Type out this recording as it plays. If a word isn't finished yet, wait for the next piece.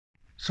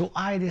So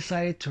I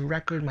decided to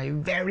record my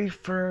very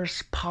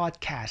first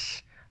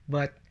podcast,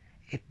 but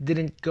it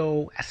didn't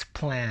go as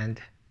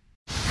planned.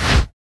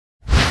 The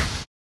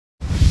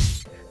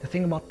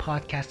thing about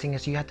podcasting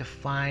is you have to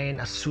find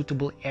a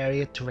suitable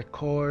area to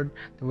record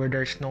where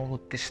there's no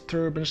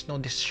disturbance, no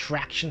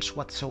distractions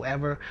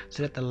whatsoever,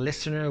 so that the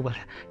listener will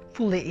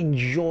fully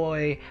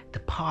enjoy the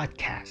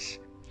podcast.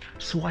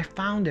 So I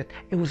found it.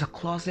 It was a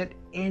closet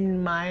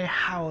in my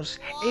house.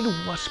 It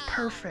was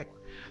perfect.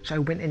 So I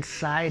went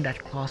inside that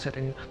closet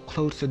and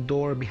closed the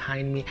door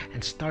behind me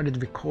and started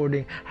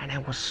recording, and I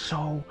was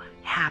so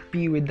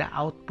happy with the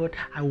output.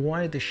 I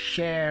wanted to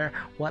share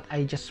what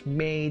I just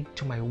made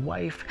to my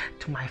wife,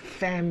 to my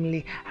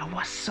family. I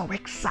was so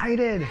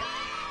excited.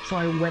 So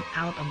I went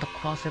out of the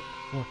closet,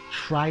 or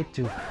tried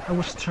to. I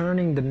was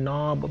turning the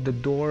knob of the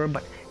door,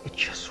 but it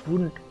just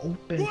wouldn't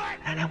open,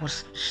 and I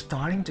was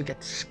starting to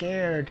get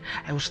scared.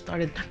 I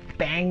started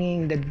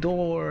banging the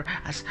door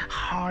as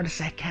hard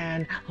as I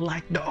can,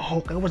 like the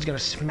Hulk. I was gonna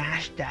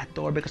smash that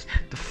door because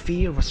the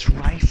fear was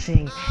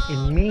rising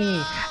in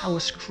me. I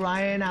was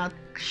crying out,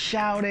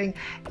 shouting,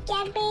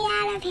 "Get me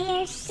out of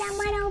here!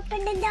 Someone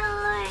open the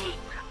door!"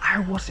 I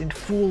was in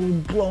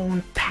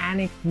full-blown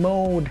panic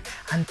mode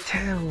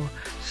until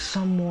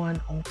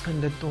someone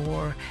opened the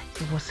door.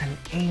 It was an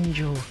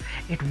angel.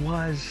 It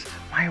was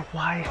my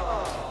wife.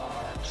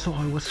 So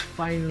I was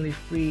finally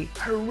free.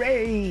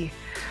 Hooray!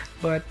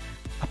 But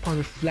upon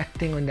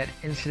reflecting on that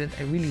incident,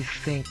 I really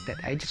think that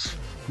I just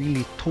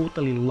really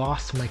totally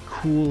lost my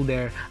cool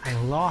there. I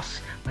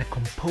lost my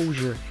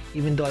composure,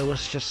 even though I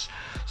was just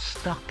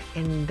stuck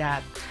in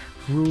that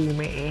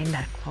room, in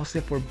that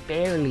closet for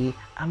barely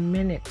a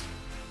minute.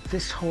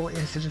 This whole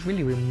incident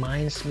really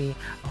reminds me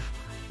of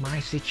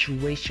my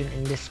situation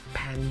in this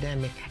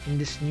pandemic, in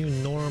this new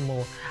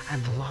normal.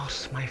 I've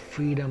lost my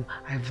freedom.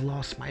 I've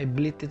lost my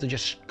ability to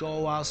just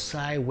go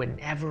outside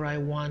whenever I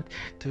want,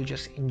 to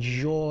just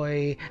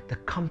enjoy the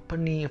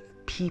company of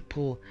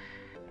people.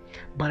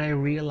 But I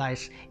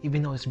realize,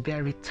 even though it's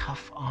very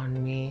tough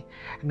on me,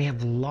 I may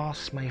have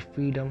lost my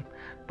freedom,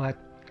 but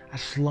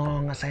as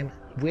long as I'm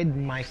with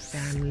my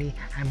family,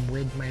 I'm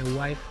with my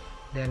wife,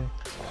 then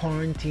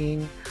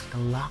quarantine, the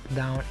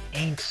lockdown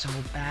ain't so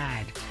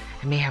bad.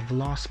 I may have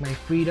lost my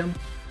freedom,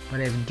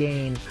 but I've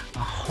gained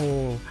a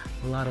whole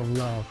lot of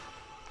love.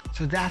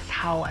 So that's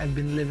how I've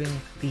been living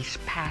these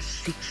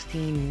past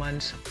 16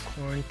 months of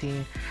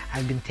quarantine.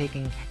 I've been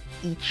taking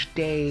each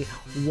day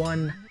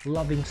one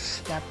loving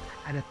step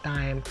at a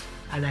time,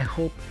 and I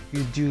hope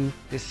you do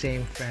the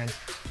same, friend.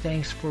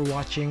 Thanks for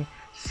watching.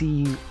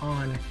 See you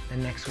on the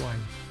next one.